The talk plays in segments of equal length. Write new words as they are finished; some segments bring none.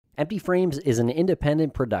Empty Frames is an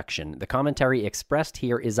independent production. The commentary expressed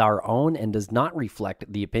here is our own and does not reflect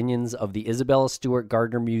the opinions of the Isabella Stewart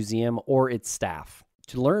Gardner Museum or its staff.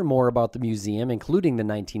 To learn more about the museum, including the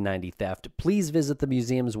 1990 theft, please visit the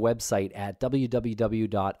museum's website at www.isgm.org.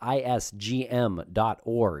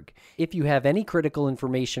 If you have any critical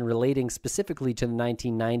information relating specifically to the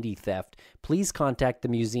 1990 theft, please contact the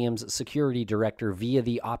museum's security director via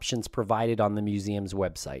the options provided on the museum's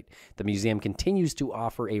website. The museum continues to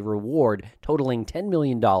offer a reward totaling $10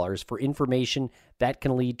 million for information that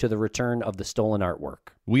can lead to the return of the stolen artwork.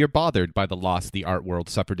 We are bothered by the loss the art world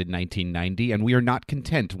suffered in 1990, and we are not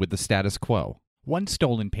content with the status quo. One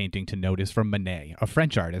stolen painting to note is from Manet, a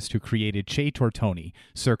French artist who created Che Tortoni,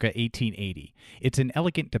 circa 1880. It's an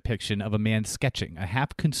elegant depiction of a man sketching a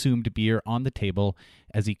half-consumed beer on the table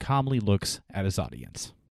as he calmly looks at his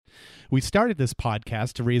audience. We started this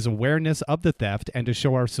podcast to raise awareness of the theft and to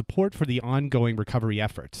show our support for the ongoing recovery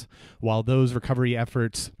efforts. While those recovery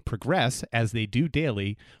efforts progress, as they do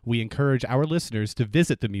daily, we encourage our listeners to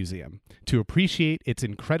visit the museum, to appreciate its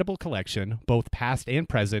incredible collection, both past and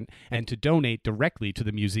present, and to donate directly to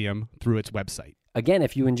the museum through its website. Again,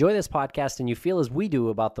 if you enjoy this podcast and you feel as we do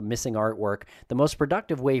about the missing artwork, the most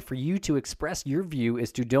productive way for you to express your view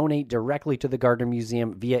is to donate directly to the Gardner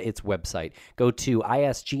Museum via its website. Go to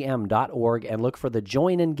isgm.org and look for the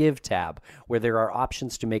Join and Give tab, where there are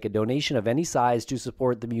options to make a donation of any size to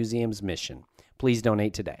support the museum's mission. Please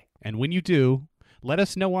donate today. And when you do, let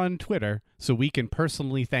us know on Twitter so we can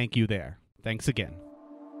personally thank you there. Thanks again.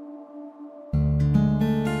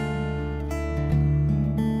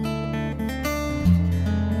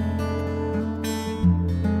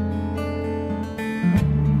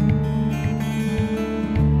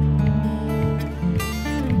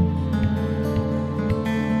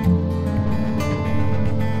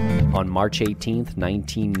 On March 18th,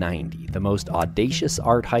 1990, the most audacious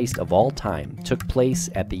art heist of all time took place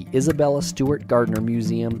at the Isabella Stewart Gardner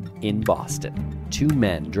Museum in Boston. Two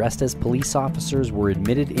men dressed as police officers were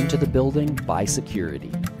admitted into the building by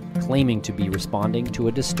security, claiming to be responding to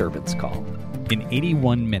a disturbance call. In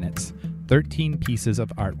 81 minutes, 13 pieces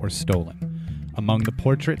of art were stolen. Among the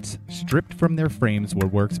portraits, stripped from their frames, were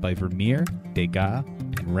works by Vermeer, Degas,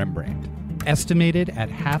 and Rembrandt. Estimated at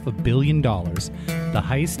 $500 million, the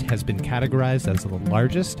heist has been categorized as the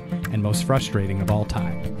largest and most frustrating of all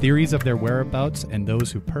time. Theories of their whereabouts and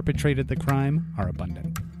those who perpetrated the crime are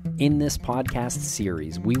abundant. In this podcast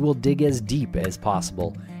series, we will dig as deep as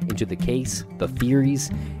possible into the case, the theories,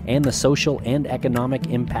 and the social and economic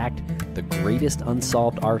impact the greatest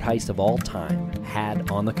unsolved art heist of all time had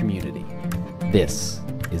on the community. This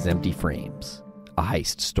is Empty Frames, a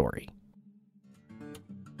heist story.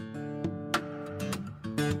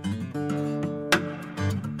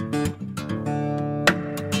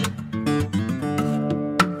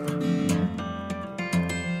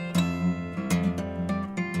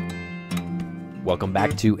 Welcome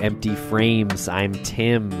back to Empty Frames. I'm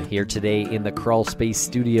Tim, here today in the Crawl Space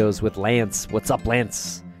Studios with Lance. What's up,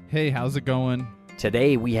 Lance? Hey, how's it going?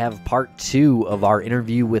 Today we have part 2 of our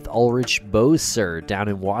interview with Ulrich Boser down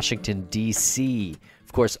in Washington, D.C.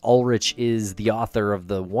 Of course, Ulrich is the author of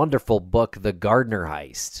the wonderful book, The Gardner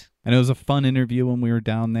Heist. And it was a fun interview when we were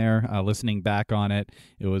down there, listening back on it.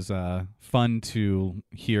 It was fun to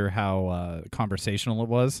hear how conversational it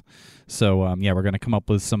was. So, we're going to come up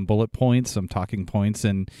with some bullet points, some talking points,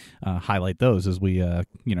 and highlight those as we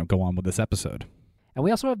go on with this episode. And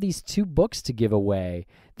we also have these 2 books to give away.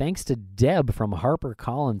 Thanks to Deb from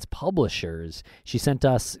HarperCollins Publishers. She sent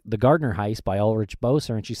us The Gardner Heist by Ulrich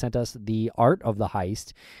Boser, and she sent us The Art of the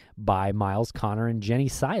Heist by Miles Connor and Jenny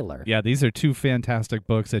Seiler. Yeah, these are 2 fantastic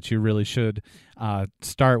books that you really should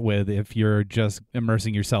start with if you're just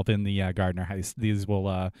immersing yourself in the Gardner Heist.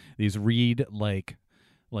 These read like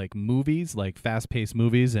movies, like fast-paced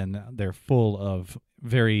movies, and they're full of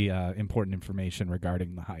very important information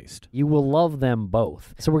regarding the heist. You will love them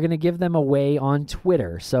both. So we're going to give them away on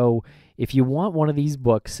Twitter. So if you want one of these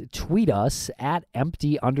books, tweet us at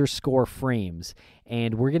empty_frames,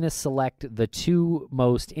 and we're going to select the 2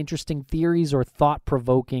 most interesting theories or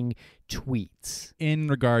thought-provoking tweets. In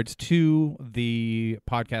regards to the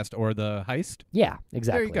podcast or the heist? Yeah,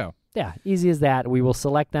 exactly. There you go. Yeah, easy as that. We will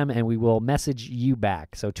select them and we will message you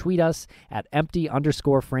back. So tweet us at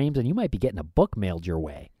empty_frames and you might be getting a book mailed your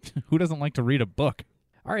way. Who doesn't like to read a book?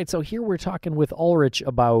 All right, so here we're talking with Ulrich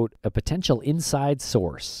about a potential inside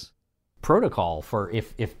source. Protocol for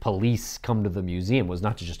if police come to the museum was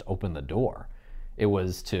not to just open the door. It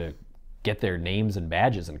was to get their names and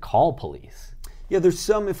badges and call police. Yeah, there's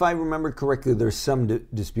some, if I remember correctly, there's some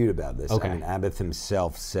dispute about this. Okay. I mean, Abbott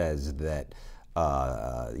himself says that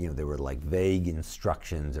There were like vague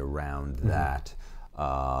instructions around that.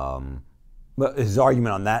 But his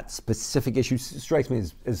argument on that specific issue strikes me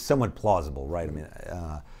as somewhat plausible, right? I mean,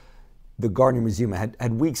 the Gardner Museum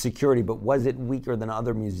had weak security, but was it weaker than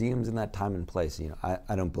other museums in that time and place?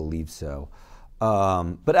 I don't believe so.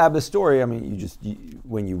 But Abbot's story, I mean,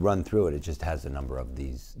 when you run through it, it just has a number of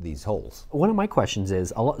these holes. One of my questions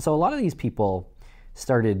is, so a lot of these people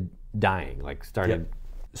started dying,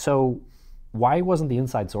 So why wasn't the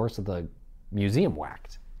inside source of the museum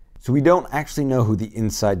whacked? So we don't actually know who the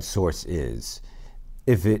inside source is.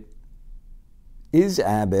 If it is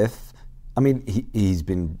Abbott, I mean, he's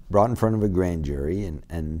been brought in front of a grand jury,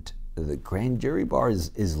 and the grand jury bar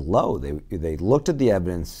is low. They looked at the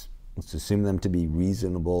evidence, let's assume them to be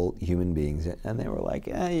reasonable human beings, and they were like,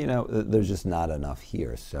 there's just not enough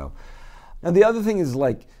here. So now the other thing is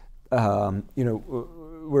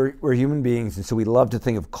we're human beings, and so we love to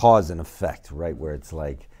think of cause and effect, right? Where it's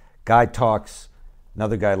like, guy talks,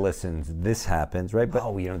 another guy listens, this happens, right?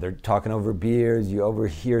 But they're talking over beers, you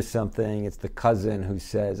overhear something, it's the cousin who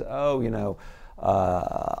says, I'll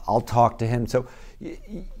talk to him. So,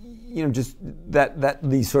 just that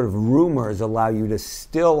these sort of rumors allow you to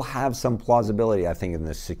still have some plausibility, I think, in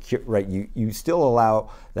the secure, right? You still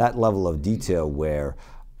allow that level of detail where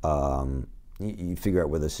you figure out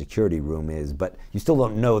where the security room is, but you still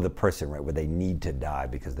don't know the person, right, where they need to die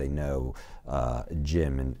because they know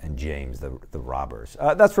Jim and James, the robbers.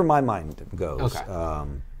 That's where my mind goes. Okay.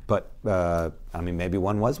 But maybe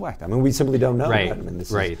one was whacked. I mean, we simply don't know. Right, I mean,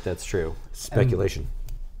 this right, is that's true. speculation.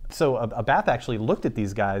 So Abath actually looked at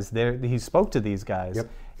these guys. He spoke to these guys. Yep.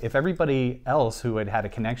 If everybody else who had a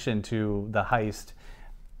connection to the heist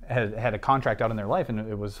had a contract out in their life and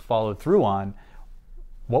it was followed through on,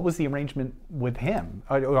 what was the arrangement with him?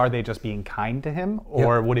 Are they just being kind to him,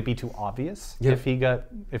 or would it be too obvious if he got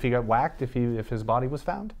whacked if his body was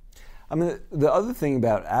found? I mean, the other thing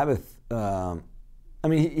about Abbott,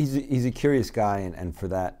 he's a curious guy, and for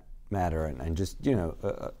that matter, and just he's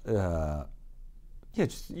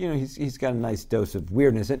got a nice dose of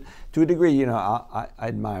weirdness, and to a degree, I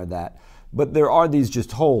admire that. But there are these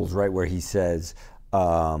just holes, right, where he says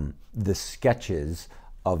the sketches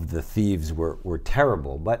of the thieves were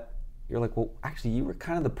terrible, but you're like, well, actually, you were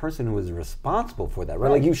kind of the person who was responsible for that,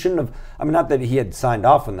 right? Like, you shouldn't have, not that he had signed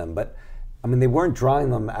off on them, but, they weren't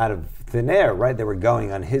drawing them out of thin air, right? They were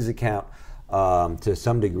going on his account, to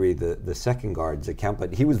some degree, the second guard's account,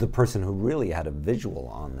 but he was the person who really had a visual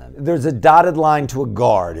on them. There's a dotted line to a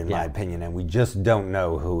guard, in my opinion, and we just don't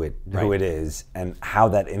know who it is and how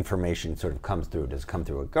that information sort of comes through. Does it come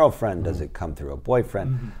through a girlfriend? Does it come through a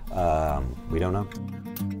boyfriend? We don't know.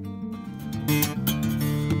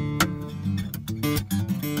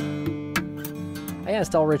 I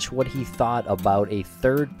asked Ulrich what he thought about a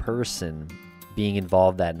third person being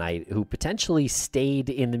involved that night who potentially stayed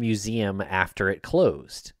in the museum after it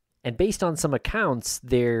closed. And based on some accounts,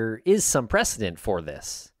 there is some precedent for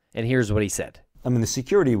this. And here's what he said. The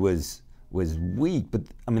security was weak, but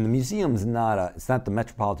the museum's it's not the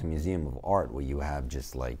Metropolitan Museum of Art where you have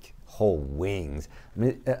just like whole wings.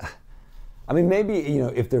 Maybe,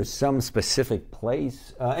 if there's some specific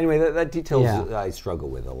place. Anyway, that details I struggle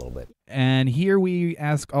with a little bit. And here we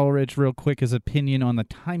ask Ulrich real quick his opinion on the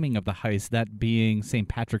timing of the heist, that being St.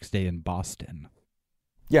 Patrick's Day in Boston.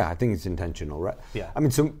 Yeah, I think it's intentional, right? Yeah.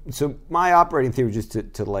 So my operating theory, just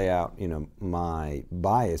to lay out, my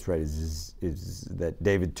bias, right, is that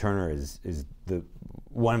David Turner is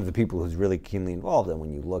one of the people who's really keenly involved. And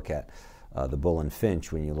when you look at the Bull and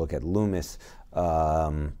Finch, when you look at Loomis,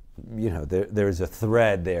 there's a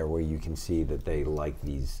thread there where you can see that they like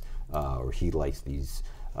these, or he likes these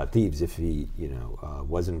thieves if he,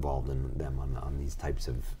 was involved in them on these types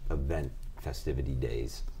of event festivity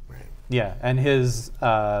days. Right. Yeah, and his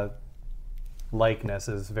likeness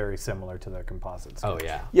is very similar to the composite sketch. Oh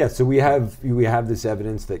yeah. Yeah. So we have this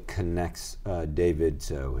evidence that connects David,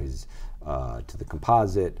 so his to the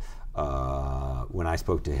composite. When I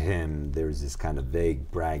spoke to him, there's this kind of vague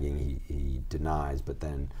bragging he denies, but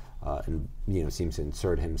then seems to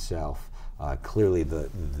insert himself. Clearly,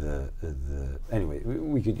 anyway,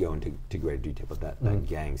 we could go into greater detail, but that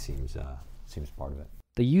gang seems part of it.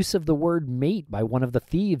 The use of the word mate by one of the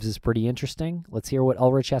thieves is pretty interesting. Let's hear what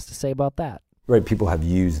Ulrich has to say about that. Right, people have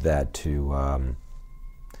used that to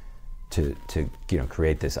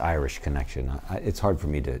create this Irish connection. It's hard for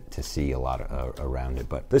me to see a lot around it,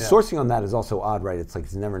 but the sourcing on that is also odd, right? It's like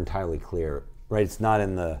it's never entirely clear, right? It's not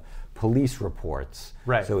in the police reports,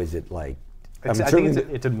 right? So is it like? I think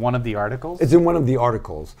it's in one of the articles. It's in one of the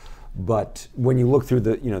articles, but when you look through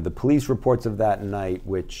the police reports of that night,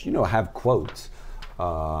 which have quotes,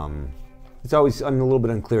 It's always a little bit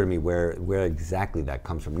unclear to me where exactly that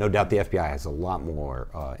comes from. No doubt the FBI has a lot more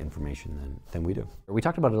information than we do. We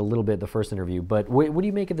talked about it a little bit in the first interview, but what do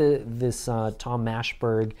you make of this Tom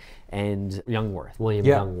Mashberg and Youngworth, William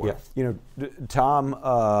Youngworth? Yeah.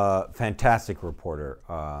 Tom, fantastic reporter,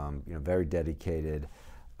 very dedicated,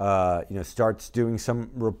 starts doing some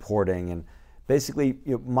reporting, and basically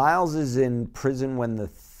Miles is in prison when the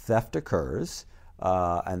theft occurs,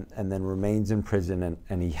 and then remains in prison,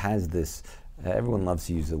 and he has this, everyone loves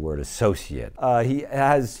to use the word associate. He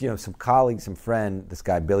has some colleagues, some friend, this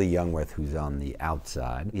guy Billy Youngworth, who's on the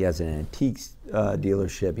outside. He has an antiques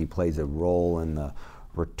dealership. He plays a role in the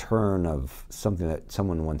return of something that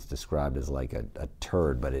someone once described as like a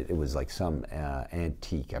turd, but it was like some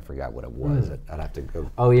antique. I forgot what it was. I'd have to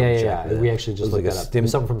go. Oh yeah. We actually just looked that up. It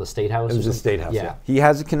was something from the State House. It was the State House. Yeah. He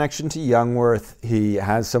has a connection to Youngworth. He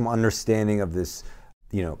has some understanding of this,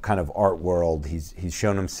 kind of art world. He's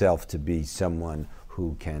shown himself to be someone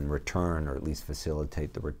who can return, or at least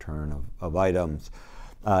facilitate the return of items.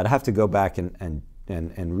 I'd have to go back and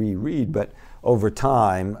reread, but over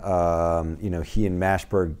time, he and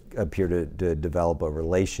Mashberg appear to develop a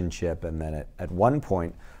relationship, and then at one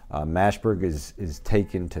point, Mashberg is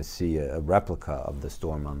taken to see a replica of the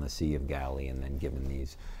Storm on the Sea of Galley, and then given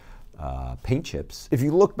these paint chips. If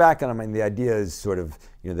you look back on them, the idea is sort of,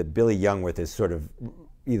 that Billy Youngworth is sort of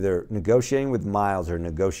either negotiating with Miles or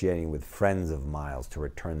negotiating with friends of Miles to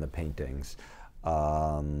return the paintings,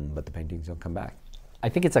 but the paintings don't come back. I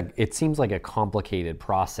think it seems like a complicated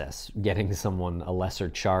process, getting someone a lesser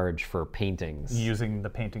charge for paintings. Using the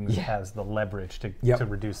paintings as the leverage to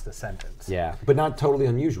reduce the sentence. Yeah. But not totally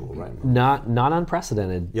unusual, right? Not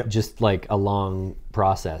unprecedented, just like a long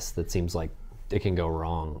process that seems like it can go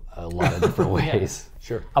wrong a lot of different ways.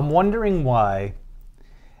 Sure. I'm wondering why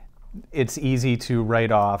it's easy to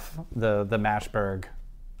write off the Mashberg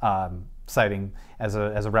sighting as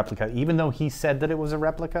a replica, even though he said that it was a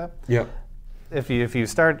replica. Yeah. If you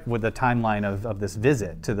start with the timeline of this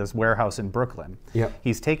visit to this warehouse in Brooklyn,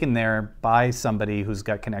 he's taken there by somebody who's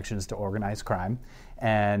got connections to organized crime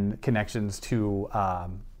and connections to,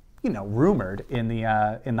 rumored in the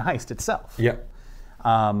heist itself. Yeah.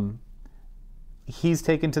 He's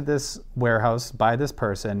taken to this warehouse by this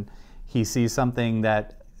person. He sees something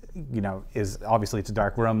that, is obviously, it's a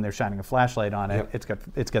dark room. They're shining a flashlight on it. It's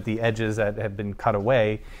got the edges that have been cut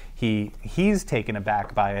away. He's taken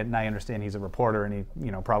aback by it, and I understand he's a reporter, and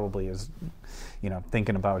he probably is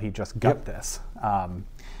thinking about he just got this.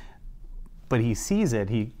 But he sees it.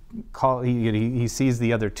 He sees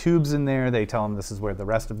the other tubes in there. They tell him this is where the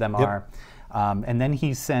rest of them are, and then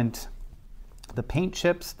he sent the paint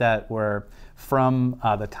chips that were from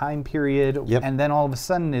the time period, and then all of a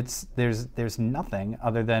sudden there's nothing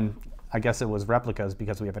other than, I guess it was replicas,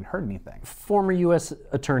 because we haven't heard anything. Former U.S.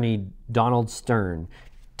 Attorney Donald Stern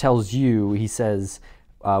tells you, he says,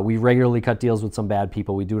 we regularly cut deals with some bad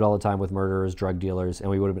people. We do it all the time with murderers, drug dealers, and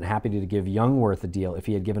we would have been happy to give Youngworth a deal if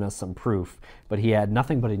he had given us some proof, but he had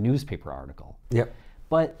nothing but a newspaper article.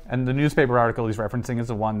 And the newspaper article he's referencing is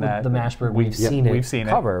the one that the Mashberg we've seen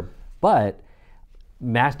cover, but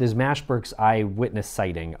there's Mashberg's eyewitness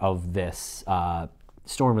sighting of this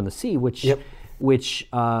storm in the sea, which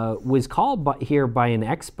was called here by an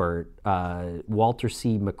expert, Walter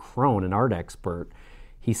C. McCrone, an art expert.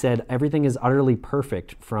 He said everything is utterly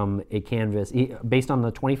perfect from a canvas, based on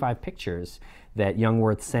the 25 pictures that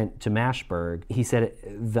Youngworth sent to Mashberg. He said,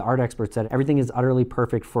 the art expert said, everything is utterly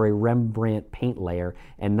perfect for a Rembrandt paint layer,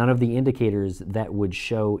 and none of the indicators that would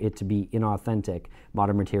show it to be inauthentic,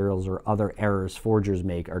 modern materials or other errors forgers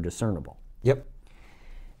make are discernible.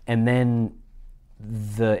 And then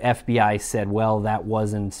the FBI said, well, that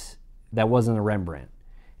wasn't a Rembrandt.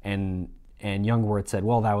 And Youngworth said,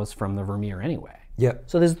 well, that was from the Vermeer anyway.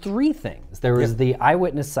 So there's three things. There was the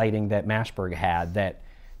eyewitness sighting that Mashberg had that,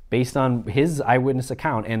 based on his eyewitness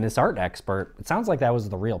account and this art expert, it sounds like that was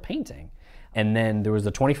the real painting. And then there was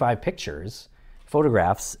the 25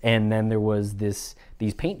 photographs, and then there was these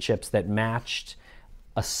paint chips that matched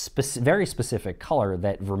a very specific color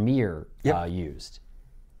that Vermeer used.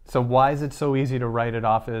 So why is it so easy to write it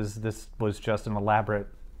off as this was just an elaborate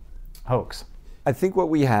hoax? I think what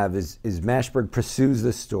we have is Mashberg pursues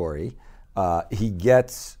this story. He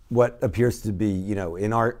gets what appears to be,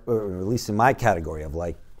 in art, or at least in my category of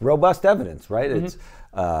like robust evidence, right? It's,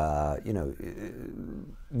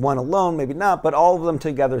 one alone, maybe not, but all of them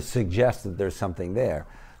together suggest that there's something there.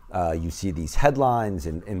 You see these headlines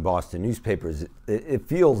in Boston newspapers. It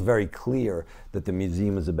feels very clear that the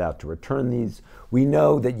museum is about to return these. We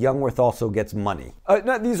know that Youngworth also gets money.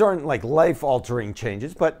 These aren't like life-altering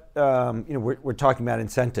changes, but we're talking about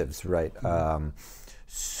incentives, right?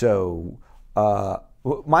 So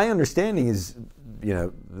My understanding is,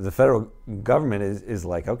 the federal government is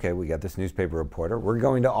like, okay, we got this newspaper reporter. We're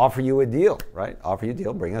going to offer you a deal, right? Offer you a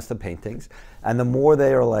deal, bring us the paintings. And the more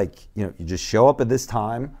they are like, you just show up at this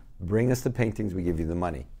time, bring us the paintings, we give you the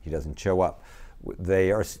money. He doesn't show up.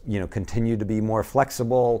 They are, continue to be more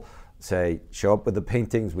flexible, say, show up with the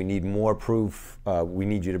paintings, we need more proof, we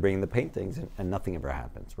need you to bring in the paintings, and nothing ever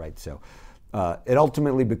happens, right? So it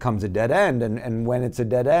ultimately becomes a dead end, and when it's a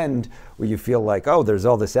dead end, where you feel like, oh, there's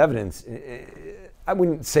all this evidence, I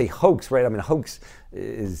wouldn't say hoax, right? I mean, hoax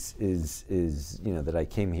is that I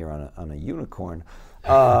came here on a unicorn,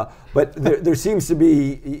 but there seems to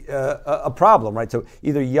be a problem, right? So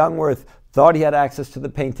either Jungwirth thought he had access to the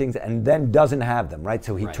paintings and then doesn't have them, right?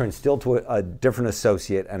 So he turns still to a different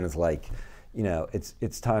associate and is like,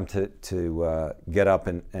 it's time to get up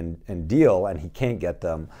and deal, and he can't get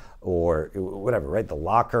them, or whatever, right? The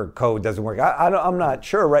locker code doesn't work. I'm not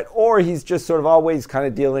sure, right? Or he's just sort of always kind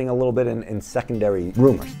of dealing a little bit in secondary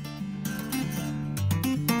rumors.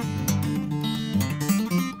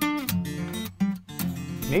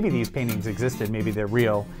 Maybe these paintings existed, maybe they're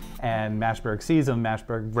real, and Mashberg sees them,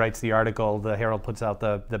 Mashberg writes the article, the Herald puts out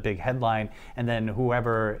the big headline, and then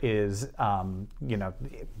whoever is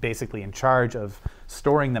basically in charge of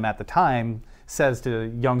storing them at the time says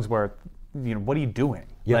to Jungwirth, what are you doing?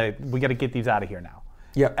 Yep. Like, we got to get these out of here now.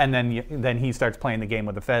 Yeah. And then he starts playing the game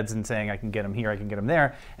with the feds and saying, I can get them here, I can get them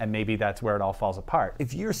there, and maybe that's where it all falls apart.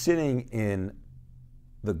 If you're sitting in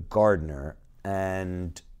the Gardner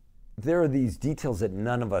and there are these details that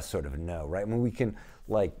none of us sort of know, right? I mean, we can,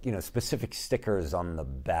 specific stickers on the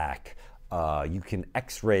back. You can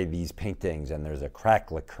X-ray these paintings, and there's a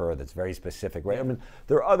crack lacquer that's very specific, right? I mean,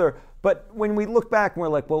 there are other, but when we look back, we're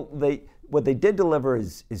like, well, what they did deliver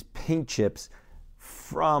is paint chips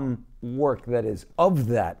from work that is of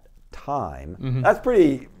that time. Mm-hmm. That's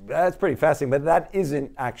pretty fascinating, but that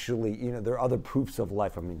isn't actually, there are other proofs of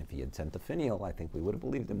life. I mean, if he had sent the finial, I think we would have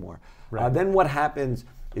believed him more. Right. Then what happens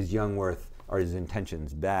is Jungwirth, are his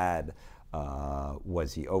intentions bad?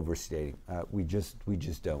 Was he overstating? We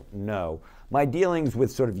just don't know. My dealings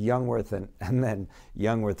with sort of Jungwirth and then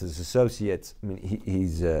Jungwirth's associates, I mean,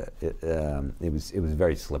 it was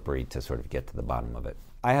very slippery to sort of get to the bottom of it.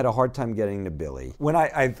 I had a hard time getting to Billy. When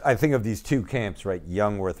I think of these two camps, right,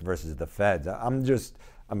 Jungwirth versus the feds,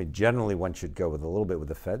 generally one should go with a little bit with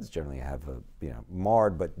the feds. Generally have a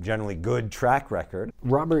marred but generally good track record.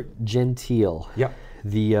 Robert Gentile, yep,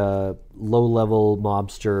 the low-level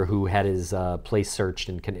mobster who had his place searched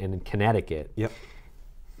in Connecticut. Yep.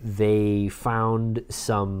 They found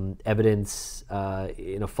some evidence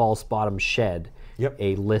in a false bottom shed. Yep.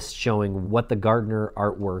 A list showing what the Gardner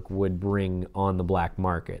artwork would bring on the black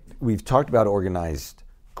market. We've talked about organized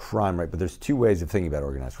crime, right? But there's two ways of thinking about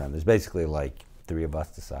organized crime. There's basically like three of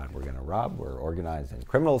us decide we're going to rob, we're organized and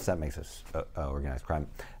criminals, that makes us organized crime.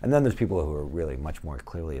 And then there's people who are really much more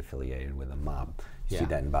clearly affiliated with a mob. You see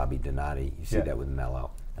that in Bobby Donati, you see that with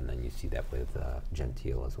Mello, and then you see that with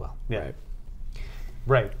Gentile as well. Yeah.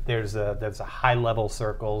 Right. There's a high-level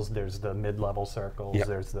circles, there's the mid-level circles,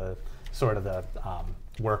 there's the sort of the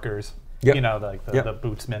workers, the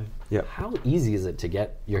bootsmen. Yep. How easy is it to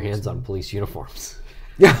get your hands on police uniforms?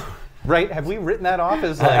 Yeah. Right? Have we written that off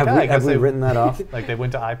as have we written that off? Like they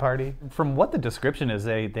went to iParty? From what the description is,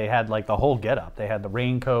 they had like the whole getup. They had the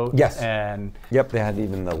raincoat. Yes. And yep, they had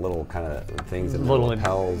even the little kind of things and little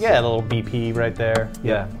lapels. Yeah, the little BP right there.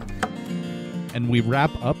 Yeah. And we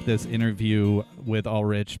wrap up this interview with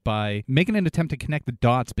Ulrich by making an attempt to connect the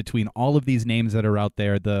dots between all of these names that are out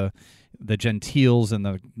there, the Gentiles and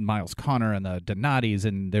the Miles Connor and the Donatis,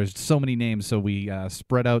 and there's so many names, so we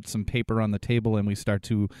spread out some paper on the table and we start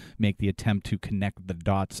to make the attempt to connect the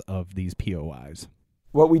dots of these POIs.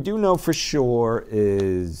 What we do know for sure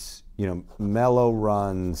is, Mello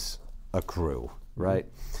runs a crew, right?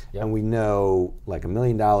 Yep. And we know like $1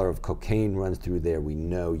 million of cocaine runs through there. We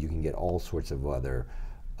know you can get all sorts of other,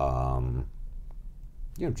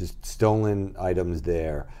 just stolen items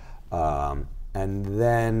there. And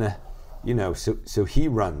then, so he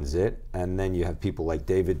runs it. And then you have people like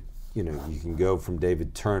David, you can go from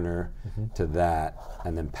David Turner to that.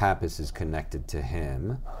 And then Pappas is connected to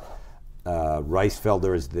him.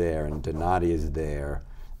 Reisfelder is there and Donati is there.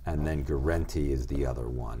 And then Guarenti is the other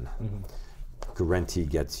one. Mm-hmm. Guarenti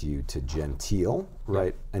gets you to Gentile,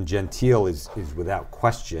 right? And Gentile is without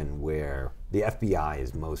question where the FBI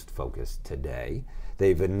is most focused today.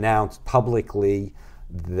 They've announced publicly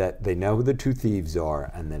that they know who the two thieves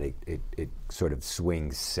are, and then it sort of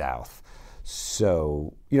swings south.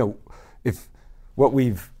 So, if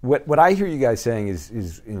what I hear you guys saying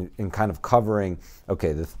is in kind of covering,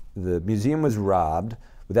 okay, the museum was robbed.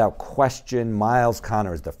 without question, Miles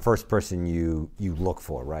Connor is the first person you look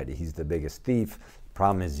for, right? He's the biggest thief.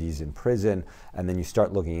 Problem is he's in prison, and then you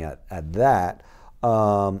start looking at that.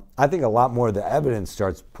 I think a lot more of the evidence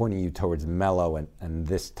starts pointing you towards Mello and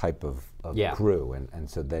this type of crew, and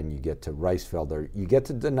so then you get to Reisfelder, you get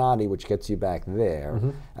to Donati, which gets you back there,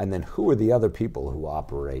 and then who are the other people who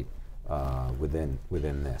operate within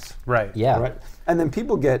this? Right. Yeah. Right. And then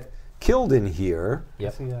people get killed in here.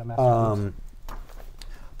 Yep.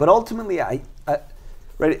 But ultimately, right,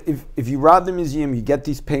 if you rob the museum, you get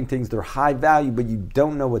these paintings, they're high value, but you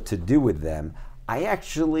don't know what to do with them.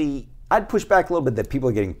 I'd push back a little bit that people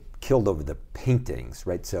are getting killed over the paintings,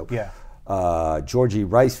 right? So, Georgie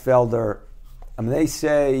Reisfelder, I mean, they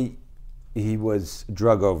say he was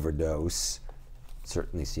drug overdose.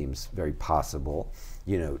 Certainly seems very possible.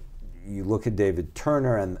 You know, you look at David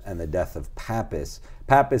Turner and the death of Pappas.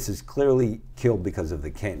 Pappas is clearly killed because of the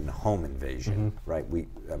Canton home invasion, right?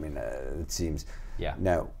 It seems. Yeah.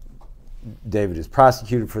 Now, David is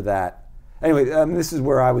prosecuted for that. Anyway, this is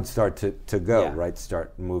where I would start to go, right?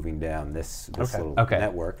 Start moving down this little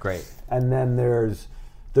network. Great. And then there's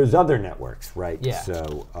other networks, right? Yeah.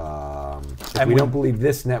 So if we don't believe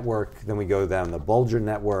this network, then we go down the Bulger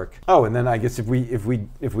network. Oh, and then I guess if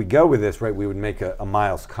we go with this, right, we would make a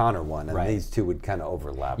Miles Connor one, and these two would kind of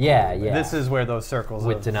overlap. Yeah. This is where those circles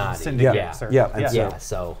with of Donati. syndicate circles.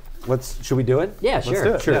 So should we do it? Yeah, sure.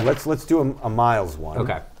 do it. Sure. Let's do a Miles one.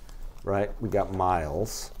 Okay. Right. We got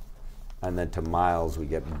Miles, and then to Miles we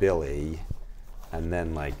get Billy, and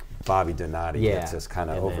then like Bobby Donati gets us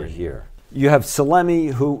kind of over here. You have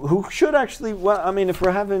Salemi, who should actually. Well, I mean, if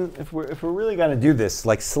we're really gonna do this,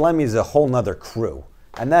 like Salemi is a whole nother crew,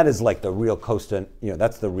 and that is like the real Costa.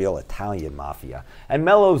 That's the real Italian mafia. And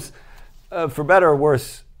Mello's, for better or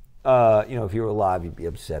worse, if you were alive, you'd be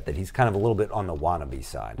upset that he's kind of a little bit on the wannabe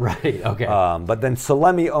side. Right. Okay. But then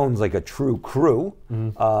Salemi owns like a true crew,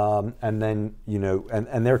 and then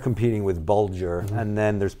and they're competing with Bulger, and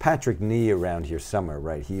then there's Patrick Nee around here somewhere,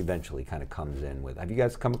 right? He eventually kind of comes in with. Have you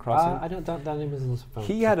guys come across him? I don't. That name is.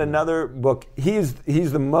 He had another book. He's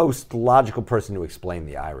the most logical person to explain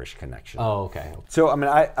the Irish connection. Oh, okay. So I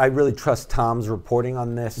mean, I really trust Tom's reporting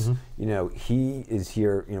on this. He is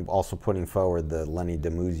here, also putting forward the Lenny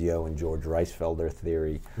DiMuzio and George Reisfelder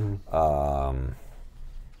theory.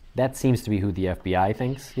 That seems to be who the FBI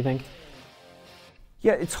thinks. You think?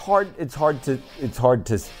 Yeah, it's hard to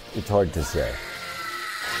say.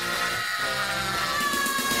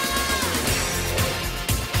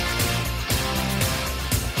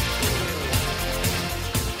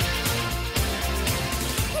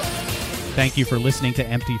 Thank you for listening to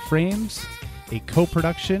Empty Frames, a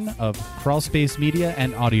co-production of Crawlspace Media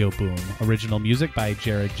and Audio Boom. Original music by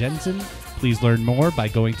Jared Jensen. Please learn more by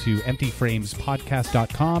going to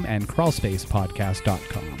emptyframespodcast.com and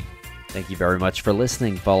crawlspacepodcast.com. Thank you very much for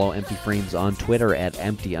listening. Follow Empty Frames on Twitter at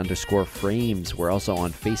empty_frames. We're also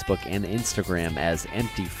on Facebook and Instagram as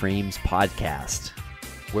Empty Frames Podcast.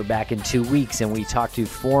 We're back in 2 weeks, and we talked to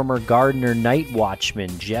former Gardner night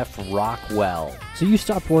watchman Jeff Rockwell. So you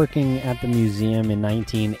stopped working at the museum in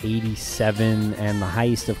 1987, and the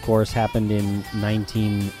heist, of course, happened in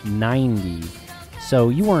 1990. So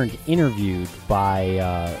you weren't interviewed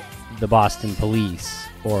by the Boston police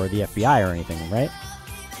or the FBI or anything, right?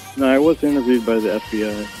 No, I was interviewed by the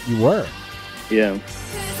FBI. You were? Yeah.